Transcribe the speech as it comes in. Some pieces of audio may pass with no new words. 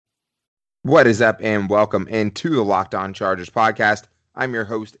What is up, and welcome into the Locked On Chargers podcast. I'm your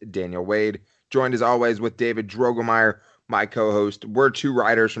host, Daniel Wade, joined as always with David Drogemeyer, my co-host. We're two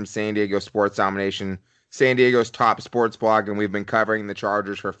writers from San Diego Sports Domination, San Diego's top sports blog, and we've been covering the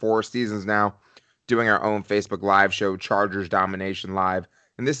Chargers for 4 seasons now, doing our own Facebook Live show, Chargers Domination Live.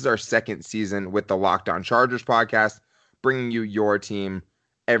 And this is our second season with the Locked On Chargers podcast, bringing you your team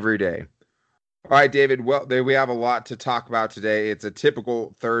every day. All right, David. Well, we have a lot to talk about today. It's a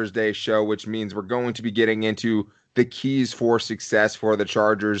typical Thursday show, which means we're going to be getting into the keys for success for the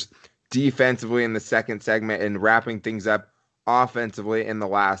Chargers defensively in the second segment and wrapping things up offensively in the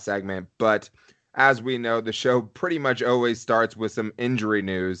last segment. But as we know, the show pretty much always starts with some injury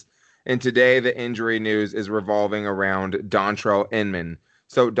news. And today, the injury news is revolving around Dontrelle Inman.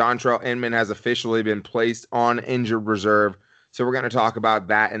 So Dontrelle Inman has officially been placed on injured reserve. So we're going to talk about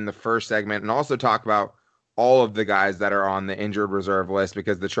that in the first segment and also talk about all of the guys that are on the injured reserve list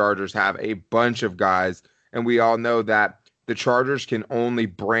because the Chargers have a bunch of guys. And we all know that the Chargers can only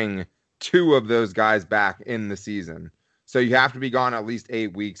bring two of those guys back in the season. So you have to be gone at least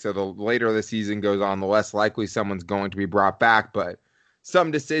 8 weeks. So the later the season goes on, the less likely someone's going to be brought back. But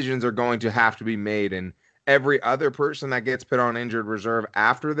some decisions are going to have to be made. And every other person that gets put on injured reserve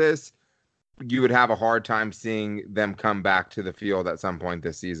after this, you would have a hard time seeing them come back to the field at some point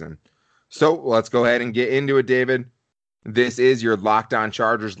this season. So let's go ahead and get into it, David. This is your Locked On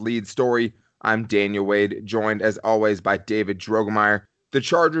Chargers lead story. I'm Daniel Wade, joined as always by David Drogemeyer. The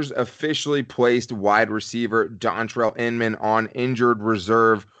Chargers officially placed wide receiver Dontrelle Inman on injured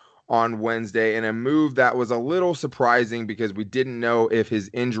reserve on Wednesday in a move that was a little surprising because we didn't know if his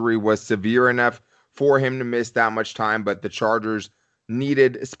injury was severe enough for him to miss that much time, but the Chargers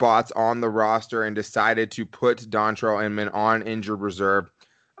needed spots on the roster and decided to put Dontrelle Inman on injured reserve,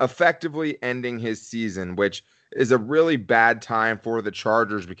 effectively ending his season, which is a really bad time for the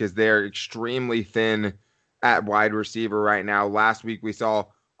Chargers because they're extremely thin at wide receiver right now. Last week we saw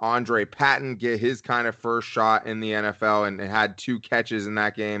Andre Patton get his kind of first shot in the NFL and had 2 catches in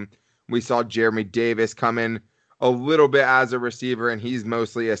that game. We saw Jeremy Davis come in a little bit as a receiver, and he's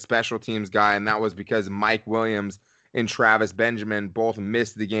mostly a special teams guy, and that was because Mike Williams and Travis Benjamin both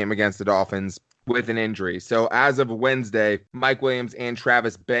missed the game against the Dolphins with an injury. So as of Wednesday, Mike Williams and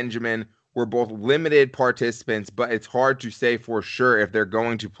Travis Benjamin were both limited participants, but it's hard to say for sure if they're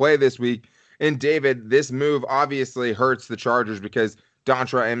going to play this week. And David, this move obviously hurts the Chargers because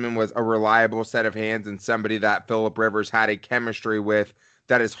Dontrelle Inman was a reliable set of hands and somebody that Philip Rivers had a chemistry with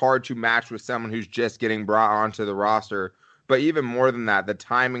that is hard to match with someone who's just getting brought onto the roster. But even more than that, the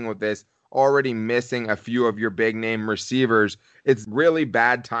timing with this, already missing a few of your big name receivers, it's really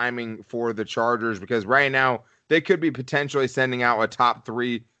bad timing for the Chargers because right now they could be potentially sending out a top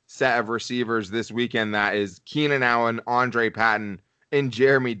 3 set of receivers this weekend that is Keenan Allen, Andre Patton, and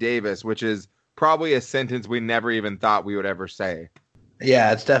Jeremy Davis, which is probably a sentence we never even thought we would ever say.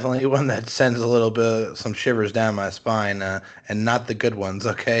 Yeah, it's definitely one that sends a little bit some shivers down my spine, and not the good ones.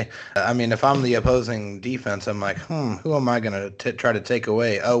 Okay, I mean, if I'm the opposing defense, I'm like, who am I gonna try to take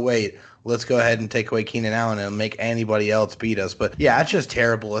away? Oh wait, let's go ahead and take away Keenan Allen and make anybody else beat us. But yeah, it's just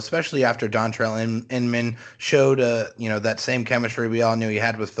terrible, especially after Dontrelle Inman showed that same chemistry we all knew he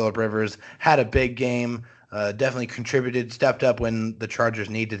had with Philip Rivers, had a big game, definitely contributed, stepped up when the Chargers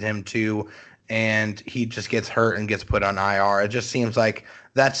needed him to. And he just gets hurt and gets put on IR. It just seems like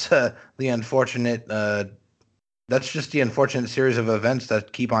that's the unfortunate. That's just the unfortunate series of events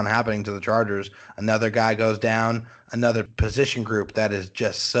that keep on happening to the Chargers. Another guy goes down, another position group that is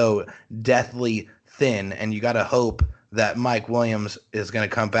just so deathly thin, and you got to hope that Mike Williams is going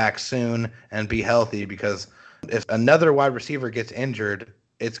to come back soon and be healthy because if another wide receiver gets injured,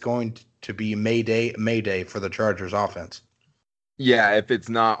 it's going to be Mayday for the Chargers offense. Yeah, if it's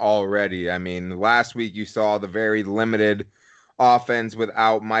not already. I mean, last week you saw the very limited offense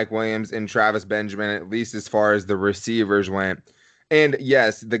without Mike Williams and Travis Benjamin, at least as far as the receivers went. And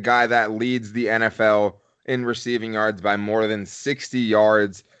yes, the guy that leads the NFL in receiving yards by more than 60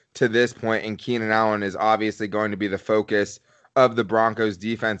 yards to this point, and Keenan Allen is obviously going to be the focus of the Broncos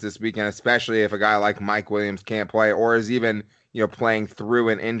defense this weekend, especially if a guy like Mike Williams can't play or is even playing through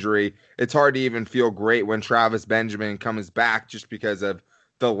an injury. It's hard to even feel great when Travis Benjamin comes back just because of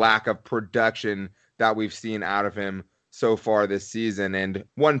the lack of production that we've seen out of him so far this season. And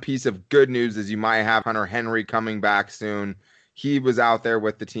one piece of good news is you might have Hunter Henry coming back soon. He was out there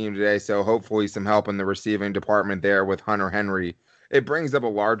with the team today, so hopefully some help in the receiving department there with Hunter Henry. It brings up a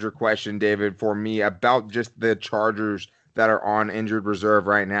larger question, David, for me about just the Chargers that are on injured reserve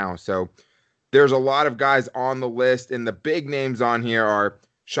right now. So there's a lot of guys on the list, and the big names on here are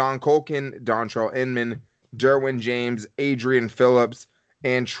Sean Culkin, Dontrelle Inman, Derwin James, Adrian Phillips,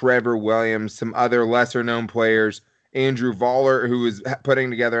 and Trevor Williams. Some other lesser-known players, Andrew Voller, who is putting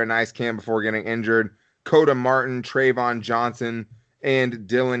together a nice camp before getting injured, Coda Martin, Trayvon Johnson, and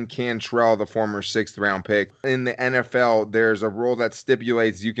Dylan Cantrell, the former 6th-round pick. In the NFL, there's a rule that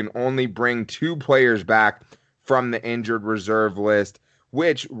stipulates you can only bring 2 players back from the injured reserve list,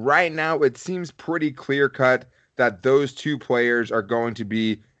 which right now it seems pretty clear-cut that those 2 players are going to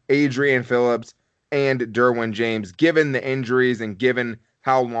be Adrian Phillips and Derwin James, given the injuries and given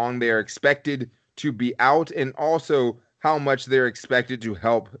how long they are expected to be out, and also how much they're expected to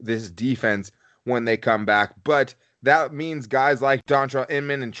help this defense when they come back. But that means guys like Dontrell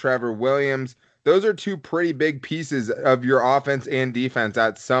Inman and Trevor Williams, those are 2 pretty big pieces of your offense and defense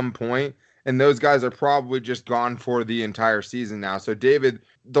at some point, and those guys are probably just gone for the entire season now. So, David,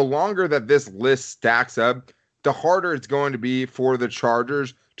 the longer that this list stacks up, the harder it's going to be for the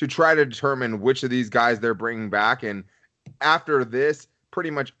Chargers to try to determine which of these guys they're bringing back. And after this,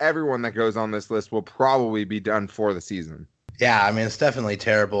 pretty much everyone that goes on this list will probably be done for the season. Yeah, I mean, it's definitely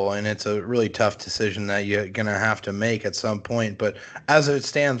terrible, and it's a really tough decision that you're going to have to make at some point. But as it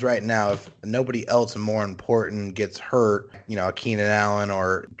stands right now, if nobody else more important gets hurt, a Keenan Allen,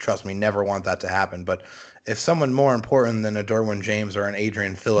 or trust me, never want that to happen. But if someone more important than a Derwin James or an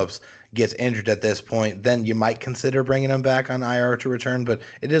Adrian Phillips gets injured at this point, then you might consider bringing them back on IR to return. But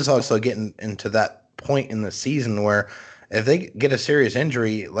it is also getting into that point in the season where if they get a serious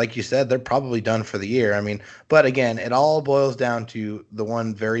injury, like you said, they're probably done for the year. I mean, but again, it all boils down to the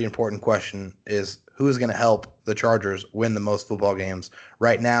one very important question is who is going to help the Chargers win the most football games?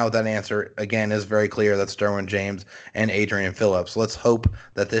 Right now, that answer, again, is very clear. That's Derwin James and Adrian Phillips. Let's hope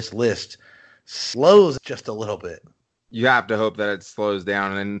that this list slows just a little bit. You have to hope that it slows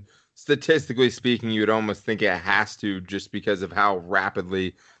down. And statistically speaking, you would almost think it has to, just because of how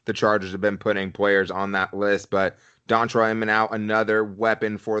rapidly the Chargers have been putting players on that list. But Dontrell Inman out, another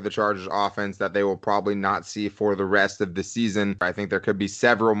weapon for the Chargers offense that they will probably not see for the rest of the season. I think there could be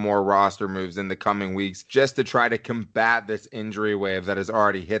several more roster moves in the coming weeks just to try to combat this injury wave that has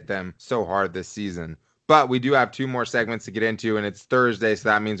already hit them so hard this season. But we do have 2 more segments to get into, and it's Thursday, so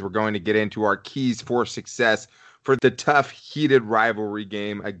that means we're going to get into our keys for success for the tough, heated rivalry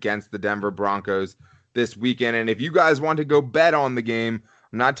game against the Denver Broncos this weekend. And if you guys want to go bet on the game,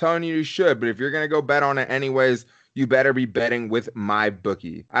 I'm not telling you should, but if you're going to go bet on it anyways, you better be betting with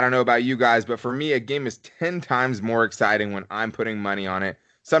MyBookie. I don't know about you guys, but for me, a game is 10 times more exciting when I'm putting money on it.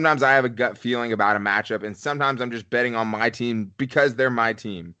 Sometimes I have a gut feeling about a matchup, and sometimes I'm just betting on my team because they're my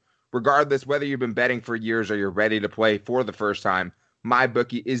team. Regardless, whether you've been betting for years or you're ready to play for the first time,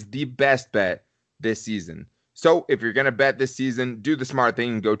 MyBookie is the best bet this season. So if you're going to bet this season, do the smart thing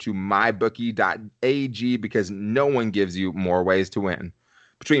and go to mybookie.ag because no one gives you more ways to win.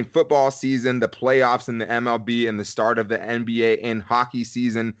 Between football season, the playoffs in the MLB, and the start of the NBA and hockey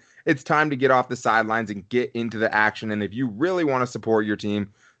season, it's time to get off the sidelines and get into the action. And if you really want to support your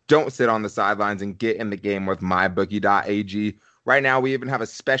team, don't sit on the sidelines and get in the game with mybookie.ag. Right now, we even have a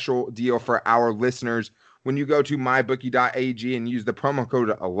special deal for our listeners. When you go to mybookie.ag and use the promo code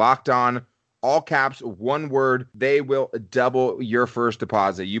LOCKEDON, all caps, one word, they will double your first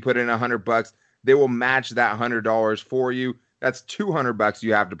deposit. You put in $100, they will match that $100 for you. That's $200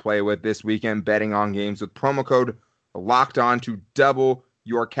 you have to play with this weekend betting on games with promo code LOCKEDON to double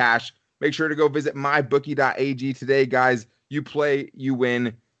your cash. Make sure to go visit mybookie.ag today, guys. You play, you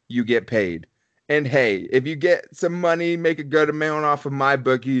win, you get paid. And hey, if you get some money, make a good amount off of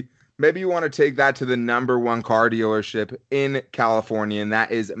MyBookie, maybe you want to take that to the #1 car dealership in California, and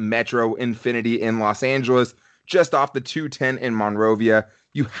that is Metro Infiniti in Los Angeles, just off the 210 in Monrovia.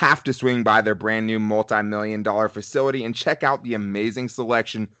 You have to swing by their brand new multi-million-dollar facility and check out the amazing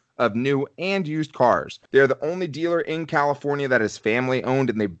selection of new and used cars. They're the only dealer in California that is family-owned,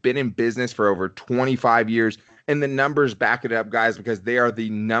 and they've been in business for over 25 years. And the numbers back it up, guys, because they are the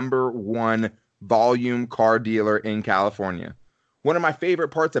 #1 volume car dealer in California. One of my favorite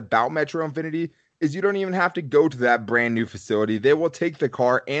parts about Metro Infiniti is you don't even have to go to that brand new facility. They will take the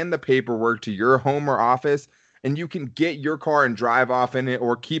car and the paperwork to your home or office, and you can get your car and drive off in it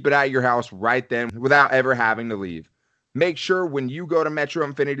or keep it at your house right then without ever having to leave. Make sure when you go to Metro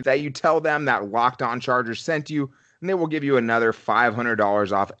Infiniti that you tell them that Locked On Chargers sent you, and they will give you another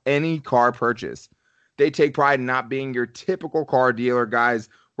 $500 off any car purchase. They take pride in not being your typical car dealer, guys,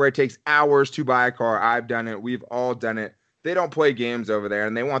 where it takes hours to buy a car. I've done it. We've all done it. They don't play games over there,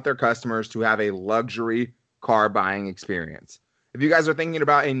 and they want their customers to have a luxury car buying experience. If you guys are thinking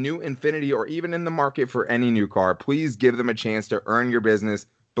about a new Infiniti or even in the market for any new car, please give them a chance to earn your business.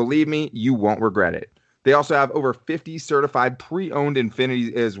 Believe me, you won't regret it. They also have over 50 certified pre-owned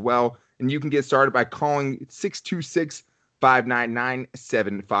Infinitis as well, and you can get started by calling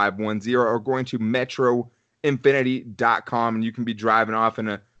 599-7510 or going to metroinfinity.com, and you can be driving off in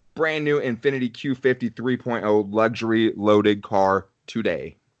a brand new Infiniti Q50 3.0 luxury loaded car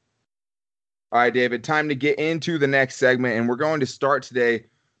today. All right, David, time to get into the next segment, and we're going to start today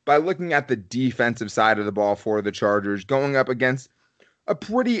by looking at the defensive side of the ball for the Chargers, going up against a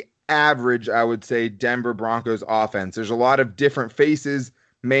pretty average, I would say, Denver Broncos offense. There's a lot of different faces,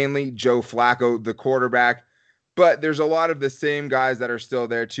 mainly Joe Flacco, the quarterback, but there's a lot of the same guys that are still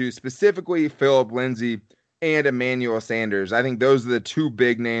there too, specifically Philip Lindsay and Emmanuel Sanders. I think those are the two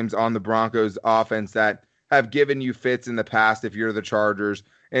big names on the Broncos offense that have given you fits in the past if you're the Chargers.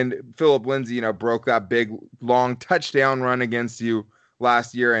 And Philip Lindsay, broke that big, long touchdown run against you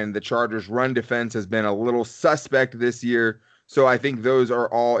last year, and the Chargers' run defense has been a little suspect this year. So I think those are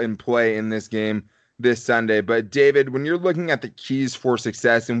all in play in this game this Sunday. But David, when you're looking at the keys for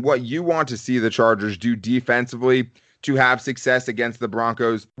success and what you want to see the Chargers do defensively to have success against the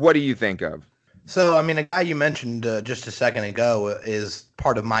Broncos, what do you think of? So, I mean, a guy you mentioned just a second ago is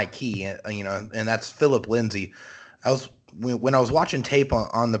part of my key, and that's Philip Lindsay. When I was watching tape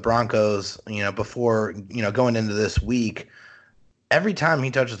on the Broncos, before, going into this week, every time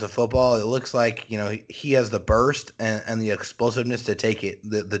he touches the football, it looks like, he has the burst and the explosiveness to take it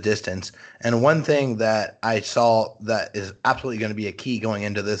the distance. And one thing that I saw that is absolutely going to be a key going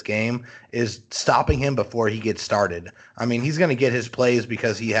into this game is stopping him before he gets started. I mean, he's going to get his plays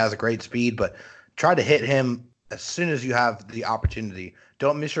because he has great speed, but try to hit him as soon as you have the opportunity.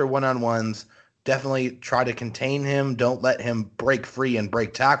 Don't miss your one-on-ones. Definitely try to contain him. Don't let him break free and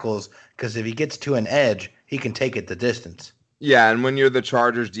break tackles, because if he gets to an edge, he can take it the distance. Yeah, and when you're the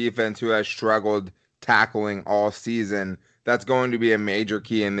Chargers defense who has struggled tackling all season, that's going to be a major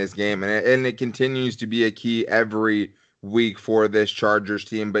key in this game. And it continues to be a key every week for this Chargers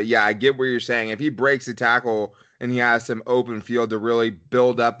team. But yeah, I get what you're saying. If he breaks a tackle and he has some open field to really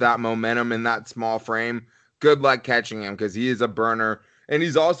build up that momentum in that small frame, good luck catching him, because he is a burner. And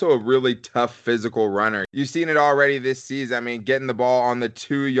he's also a really tough physical runner. You've seen it already this season. I mean, getting the ball on the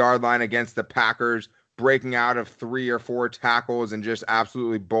 2-yard line against the Packers, breaking out of 3 or 4 tackles and just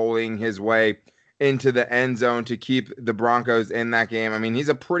absolutely bullying his way into the end zone to keep the Broncos in that game. I mean, he's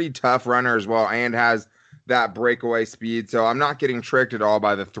a pretty tough runner as well and has that breakaway speed. So I'm not getting tricked at all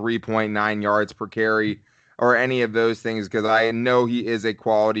by the 3.9 yards per carry or any of those things, because I know he is a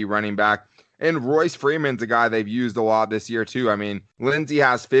quality running back. And Royce Freeman's a guy they've used a lot this year too. I mean, Lindsay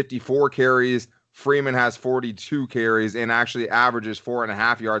has 54 carries, Freeman has 42 carries, and actually averages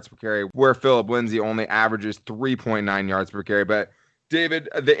 4.5 yards per carry, where Philip Lindsay only averages 3.9 yards per carry. But David,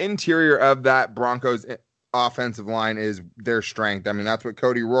 the interior of that Broncos offensive line is their strength. I mean, that's what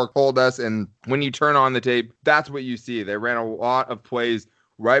Cody Rourke told us. And when you turn on the tape, that's what you see. They ran a lot of plays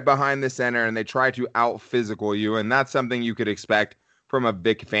right behind the center, and they try to out-physical you. And that's something you could expect from a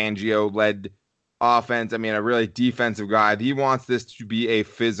Vic Fangio-led offense. I mean, a really defensive guy. He wants this to be a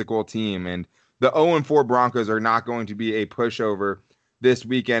physical team. And the 0-4 Broncos are not going to be a pushover this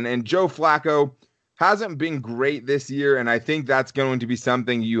weekend. And Joe Flacco hasn't been great this year, and I think that's going to be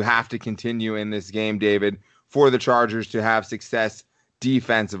something you have to continue in this game, David, for the Chargers to have success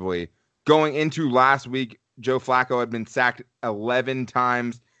defensively. Going into last week, Joe Flacco had been sacked 11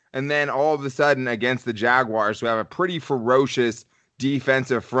 times, and then all of a sudden against the Jaguars, who have a pretty ferocious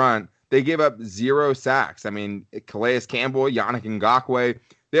defensive front, they give up 0 sacks. I mean, Calais Campbell, Yannick Ngakoue,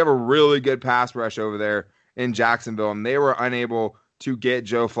 they have a really good pass rush over there in Jacksonville, and they were unable to get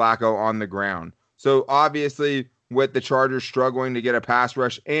Joe Flacco on the ground. So obviously, with the Chargers struggling to get a pass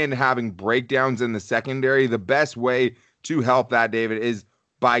rush and having breakdowns in the secondary, the best way to help that, David, is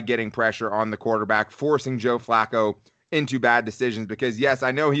by getting pressure on the quarterback, forcing Joe Flacco into bad decisions. Because, yes,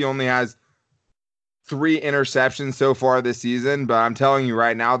 I know he only has 3 interceptions so far this season, but I'm telling you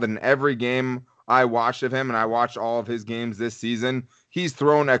right now that in every game I watched of him, and I watched all of his games this season, he's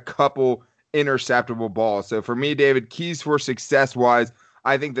thrown a couple interceptable balls. So for me, David, keys for success-wise,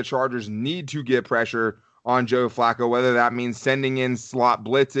 I think the Chargers need to get pressure on Joe Flacco, whether that means sending in slot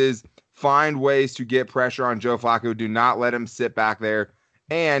blitzes, find ways to get pressure on Joe Flacco. Do not let him sit back there.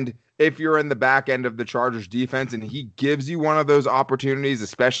 And if you're in the back end of the Chargers defense and he gives you one of those opportunities,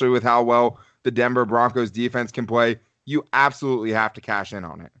 especially with how well the Denver Broncos defense can play, you absolutely have to cash in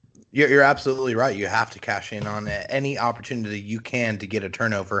on it. You're absolutely right. You have to cash in on any opportunity you can to get a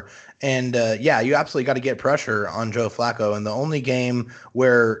turnover. And, you absolutely got to get pressure on Joe Flacco. And the only game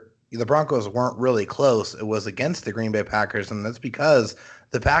where the Broncos weren't really close, it was against the Green Bay Packers. And that's because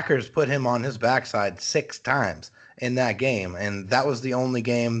the Packers put him on his backside 6 times in that game. And that was the only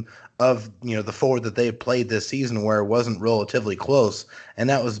game of, the 4 that they played this season where it wasn't relatively close. And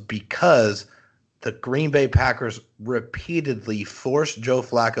that was because the Green Bay Packers repeatedly forced Joe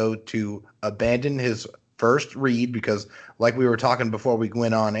Flacco to abandon his first read because, like we were talking before we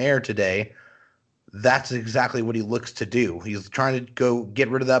went on air today, that's exactly what he looks to do. He's trying to go get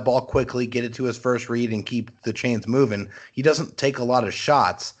rid of that ball quickly, get it to his first read, and keep the chains moving. He doesn't take a lot of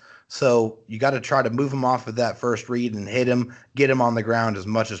shots, so you got to try to move him off of that first read and hit him, get him on the ground as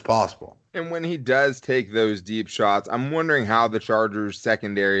much as possible. And when he does take those deep shots, I'm wondering how the Chargers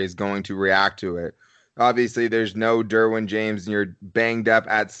secondary is going to react to it. Obviously, there's no Derwin James, and you're banged up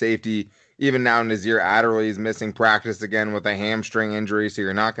at safety. Even now, Nazir Adderley is missing practice again with a hamstring injury, so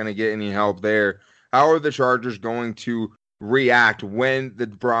you're not going to get any help there. How are the Chargers going to react when the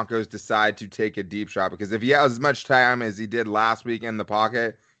Broncos decide to take a deep shot? Because if he has as much time as he did last week in the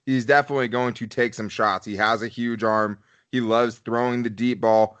pocket, he's definitely going to take some shots. He has a huge arm. He loves throwing the deep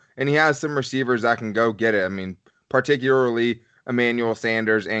ball, and he has some receivers that can go get it. I mean, particularly Emmanuel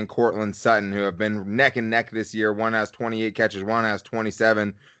Sanders and Courtland Sutton, who have been neck and neck this year. One has 28 catches, one has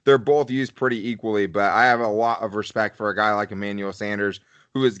 27. They're both used pretty equally, but I have a lot of respect for a guy like Emmanuel Sanders,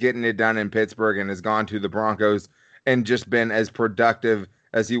 who is getting it done in Pittsburgh and has gone to the Broncos and just been as productive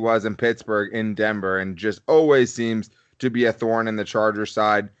as he was in Pittsburgh in Denver, and just always seems to be a thorn in the Chargers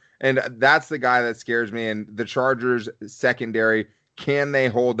side. And that's the guy that scares me. And the Chargers secondary, can they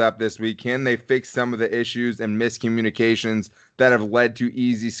hold up this week? Can they fix some of the issues and miscommunications that have led to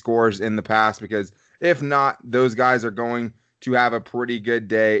easy scores in the past? Because if not, those guys are going to have a pretty good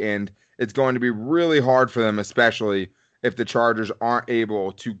day, and it's going to be really hard for them, especially if the Chargers aren't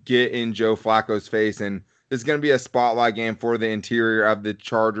able to get in Joe Flacco's face. And it's going to be a spotlight game for the interior of the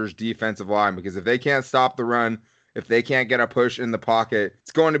Chargers defensive line, because if they can't stop the run, if they can't get a push in the pocket,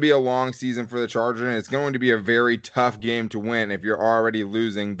 it's going to be a long season for the Chargers, and it's going to be a very tough game to win if you're already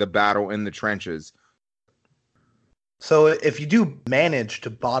losing the battle in the trenches. So if you do manage to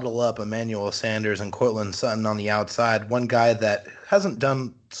bottle up Emmanuel Sanders and Courtland Sutton on the outside, one guy that hasn't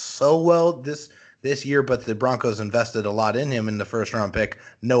done so well this year, but the Broncos invested a lot in him in the first-round pick,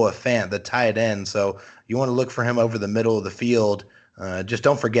 Noah Fant, the tight end. So you want to look for him over the middle of the field. Just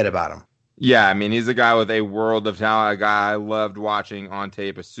don't forget about him. Yeah, I mean, he's a guy with a world of talent, a guy I loved watching on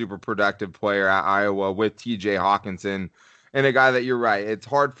tape, a super productive player at Iowa with TJ Hawkinson, and a guy that, you're right, it's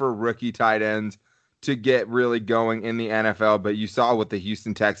hard for rookie tight ends to get really going in the NFL, but you saw what the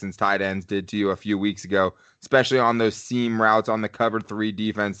Houston Texans tight ends did to you a few weeks ago, especially on those seam routes on the cover 3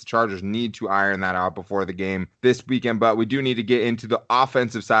 defense. The Chargers need to iron that out before the game this weekend, but we do need to get into the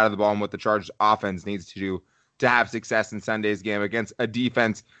offensive side of the ball and what the Chargers offense needs to do to have success in Sunday's game against a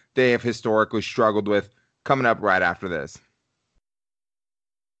defense they have historically struggled with, coming up right after this.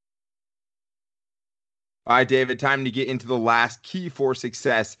 All right, David, time to get into the last key for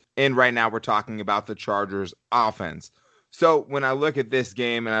success. And right now we're talking about the Chargers offense. So when I look at this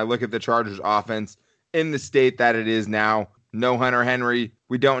game and I look at the Chargers offense in the state that it is now, no Hunter Henry.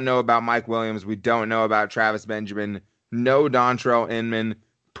 We don't know about Mike Williams. We don't know about Travis Benjamin. No Dontrell Inman.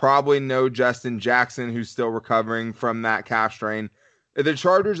 Probably no Justin Jackson, who's still recovering from that calf strain. The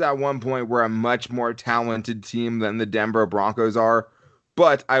Chargers at one point were a much more talented team than the Denver Broncos are,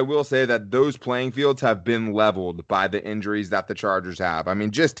 but I will say that those playing fields have been leveled by the injuries that the Chargers have. I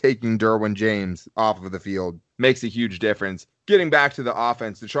mean, just taking Derwin James off of the field makes a huge difference. Getting back to the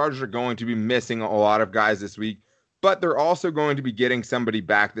offense, the Chargers are going to be missing a lot of guys this week, but they're also going to be getting somebody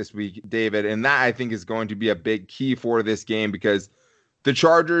back this week, David, and that I think is going to be a big key for this game, because the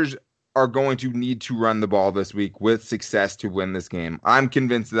Chargers are going to need to run the ball this week with success to win this game. I'm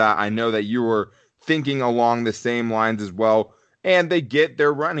convinced of that. I know that you were thinking along the same lines as well. And they get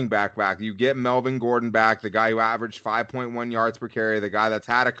their running back. You get Melvin Gordon back, the guy who averaged 5.1 yards per carry, the guy that's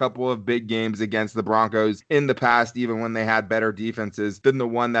had a couple of big games against the Broncos in the past, even when they had better defenses than the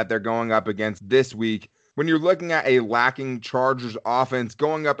one that they're going up against this week. When you're looking at a lacking Chargers offense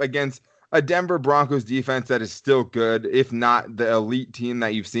going up against a Denver Broncos defense that is still good, if not the elite team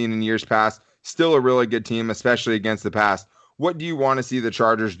that you've seen in years past, still a really good team, especially against the pass. What do you want to see the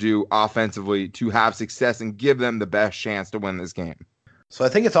Chargers do offensively to have success and give them the best chance to win this game? So I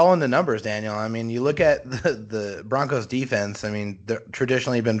think it's all in the numbers, Daniel. I mean, you look at the Broncos defense. I mean, they're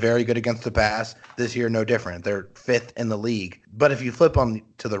traditionally been very good against the pass. This year, no different. They're 5th in the league. But if you flip on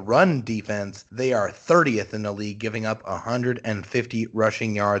to the run defense, they are 30th in the league, giving up 150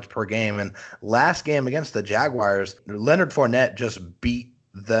 rushing yards per game. And last game against the Jaguars, Leonard Fournette just beat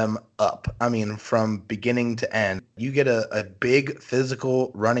them up. I mean, from beginning to end. You get a big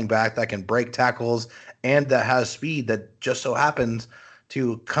physical running back that can break tackles and that has speed that just so happens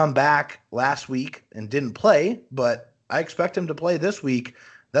to come back last week and didn't play, but I expect him to play this week.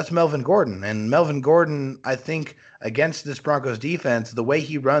 That's Melvin Gordon. And Melvin Gordon, I think, against this Broncos defense, the way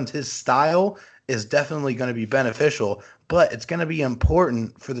he runs, his style is definitely going to be beneficial, but it's going to be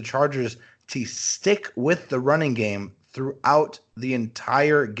important for the Chargers to stick with the running game throughout the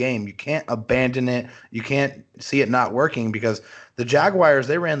entire game. You can't abandon it. You can't see it not working because the Jaguars,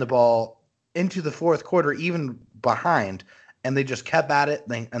 they ran the ball into the fourth quarter, even behind, and they just kept at it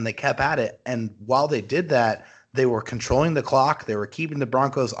and they kept at it. And while they did that, they were controlling the clock. They were keeping the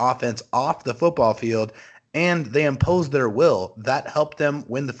Broncos offense off the football field, and they imposed their will. That helped them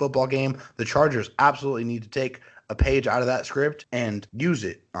win the football game. The Chargers absolutely need to take a page out of that script and use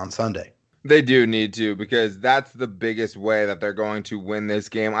it on Sunday. They do need to, because that's the biggest way that they're going to win this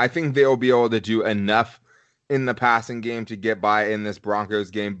game. I think they'll be able to do enough in the passing game to get by in this Broncos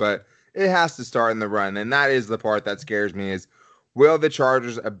game, but it has to start in the run. And that is the part that scares me is, will the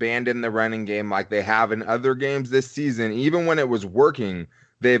Chargers abandon the running game like they have in other games this season? Even when it was working,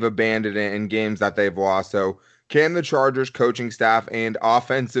 they've abandoned it in games that they've lost. So can the Chargers coaching staff and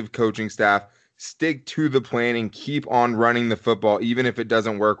offensive coaching staff stick to the plan and keep on running the football, even if it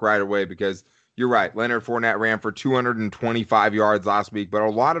doesn't work right away? Because you're right, Leonard Fournette ran for 225 yards last week, but a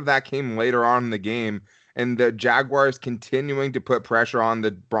lot of that came later on in the game. And the Jaguars continuing to put pressure on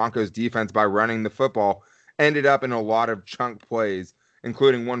the Broncos defense by running the football ended up in a lot of chunk plays,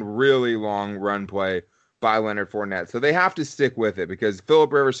 including one really long run play by Leonard Fournette. So they have to stick with it, because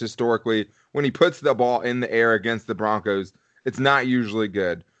Philip Rivers, historically, when he puts the ball in the air against the Broncos, it's not usually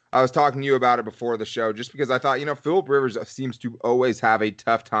good. I was talking to you about it before the show just because I thought, Philip Rivers seems to always have a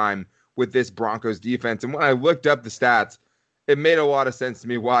tough time with this Broncos defense. And when I looked up the stats, it made a lot of sense to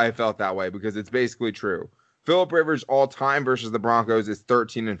me why I felt that way, because it's basically true. Philip Rivers all time versus the Broncos is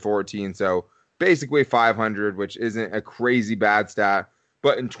 13-14. So basically 500, which isn't a crazy bad stat.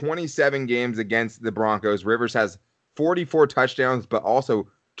 But in 27 games against the Broncos, Rivers has 44 touchdowns, but also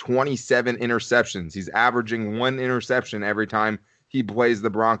 27 interceptions. He's averaging 1 interception every time he plays the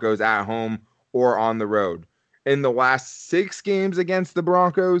Broncos at home or on the road. In the last 6 games against the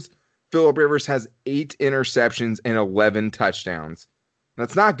Broncos, Philip Rivers has 8 interceptions and 11 touchdowns.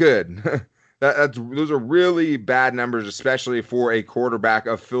 That's not good. Those are really bad numbers, especially for a quarterback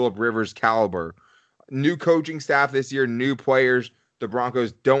of Philip Rivers' caliber. New coaching staff this year, new players. The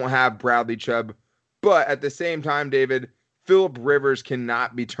Broncos don't have Bradley Chubb. But at the same time, David, Philip Rivers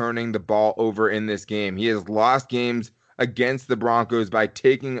cannot be turning the ball over in this game. He has lost games against the Broncos by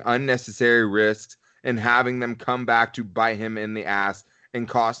taking unnecessary risks and having them come back to bite him in the ass and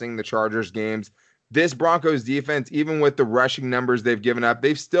costing the Chargers games. This Broncos defense, even with the rushing numbers they've given up,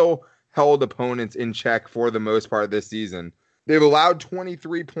 they've still held opponents in check for the most part this season. They've allowed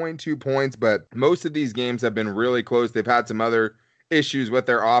 23.2 points, but most of these games have been really close. They've had some other issues with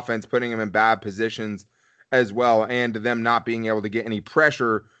their offense, putting them in bad positions as well, and them not being able to get any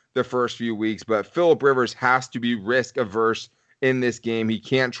pressure the first few weeks. But Philip Rivers has to be risk averse in this game. He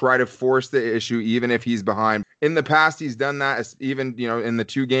can't try to force the issue even if he's behind. In the past, he's done that. Even, in the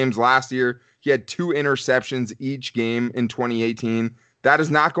 2 games last year, he had 2 interceptions each game in 2018. That is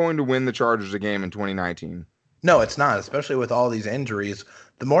not going to win the Chargers a game in 2019. No, it's not, especially with all these injuries.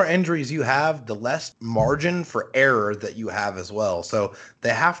 The more injuries you have, the less margin for error that you have as well. So they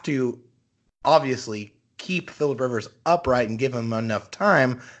have to obviously keep Philip Rivers upright and give him enough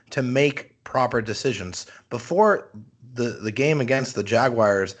time to make proper decisions. Before the game against the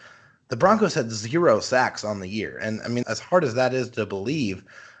Jaguars, the Broncos had 0 sacks on the year. And I mean, as hard as that is to believe,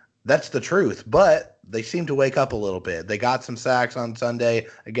 that's the truth. But they seem to wake up a little bit. They got some sacks on Sunday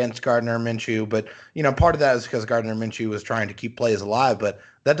against Gardner Minshew, but part of that is because Gardner Minshew was trying to keep plays alive, but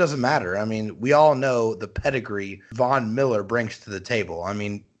that doesn't matter. I mean, we all know the pedigree Von Miller brings to the table. I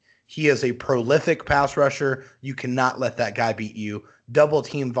mean, he is a prolific pass rusher. You cannot let that guy beat you. Double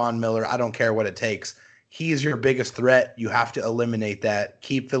team Von Miller. I don't care what it takes. He is your biggest threat. You have to eliminate that.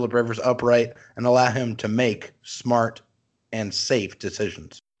 Keep Philip Rivers upright and allow him to make smart and safe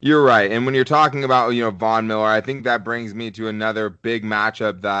decisions. You're right. And when you're talking about, Von Miller, I think that brings me to another big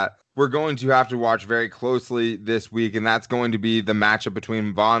matchup that we're going to have to watch very closely this week, and that's going to be the matchup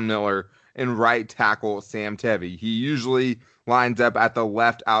between Von Miller and right tackle Sam Tevi. He usually lines up at the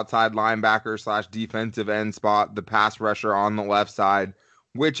left outside linebacker / defensive end spot, the pass rusher on the left side,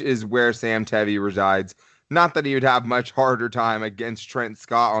 which is where Sam Tevi resides. Not that he would have much harder time against Trent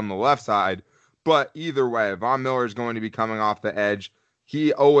Scott on the left side, but either way, Von Miller is going to be coming off the edge.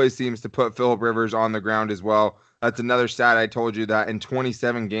 He always seems to put Philip Rivers on the ground as well. That's another stat I told you, that in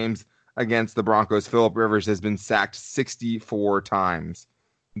 27 games against the Broncos, Philip Rivers has been sacked 64 times.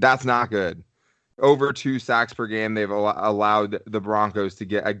 That's not good. Over 2 sacks per game they've allowed the Broncos to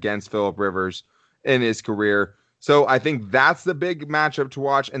get against Philip Rivers in his career. So I think that's the big matchup to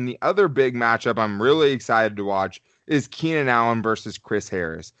watch. And the other big matchup I'm really excited to watch is Keenan Allen versus Chris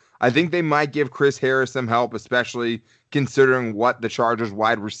Harris. I think they might give Chris Harris some help, especially considering what the Chargers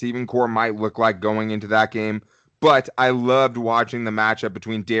wide receiving core might look like going into that game. But I loved watching the matchup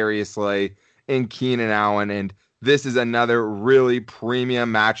between Darius Slay and Keenan Allen, and this is another really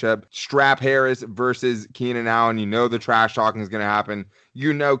premium matchup. Strap Harris versus Keenan Allen. You know the trash talking is going to happen.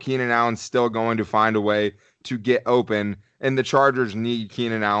 You know Keenan Allen's still going to find a way to get open, and the Chargers need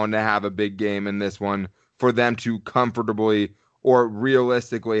Keenan Allen to have a big game in this one for them to comfortably or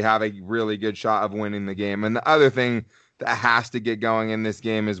realistically have a really good shot of winning the game. And the other thing that has to get going in this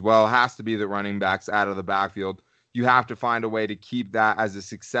game as well has to be the running backs out of the backfield. You have to find a way to keep that as a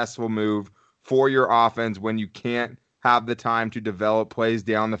successful move for your offense when you can't have the time to develop plays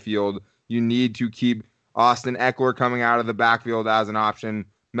down the field. You need to keep Austin Eckler coming out of the backfield as an option,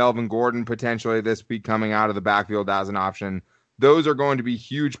 Melvin Gordon potentially this week coming out of the backfield as an option. Those are going to be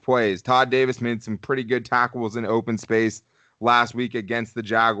huge plays. Todd Davis made some pretty good tackles in open space last week against the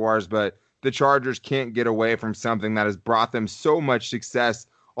Jaguars, but the Chargers can't get away from something that has brought them so much success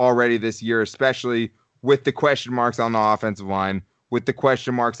already this year, especially with the question marks on the offensive line, with the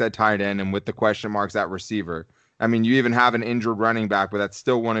question marks at tight end, and with the question marks at receiver. I mean, you even have an injured running back, but that's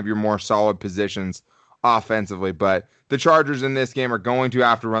still one of your more solid positions offensively. But the Chargers in this game are going to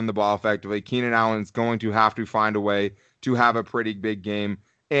have to run the ball effectively. Keenan Allen's going to have to find a way to have a pretty big game,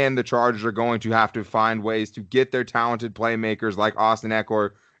 and the Chargers are going to have to find ways to get their talented playmakers like Austin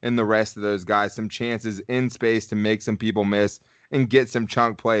Eckler and the rest of those guys some chances in space to make some people miss and get some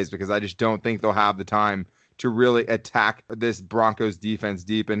chunk plays, because I just don't think they'll have the time to really attack this Broncos defense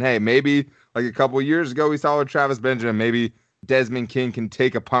deep. And hey, maybe like a couple of years ago we saw with Travis Benjamin, maybe Desmond King can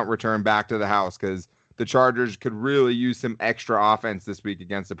take a punt return back to the house, because the Chargers could really use some extra offense this week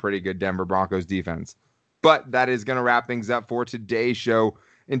against a pretty good Denver Broncos defense. But that is going to wrap things up for today's show.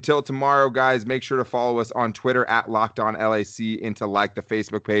 Until tomorrow, guys, make sure to follow us on Twitter at LockedOnLAC and to like the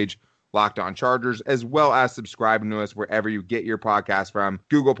Facebook page Locked On Chargers, as well as subscribing to us wherever you get your podcast from.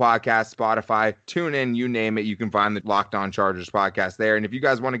 Google Podcasts, Spotify, TuneIn, you name it. You can find the Locked On Chargers podcast there. And if you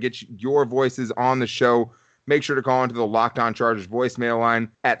guys want to get your voices on the show, make sure to call into the Locked On Chargers voicemail line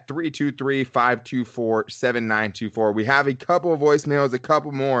at 323-524-7924. We have a couple of voicemails, a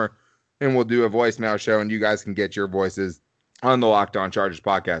couple more, and we'll do a voicemail show, and you guys can get your voices on the Locked On Chargers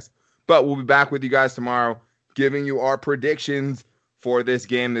podcast. But we'll be back with you guys tomorrow, giving you our predictions for this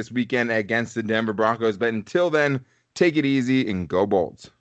game this weekend against the Denver Broncos. But until then, take it easy and go Bolts.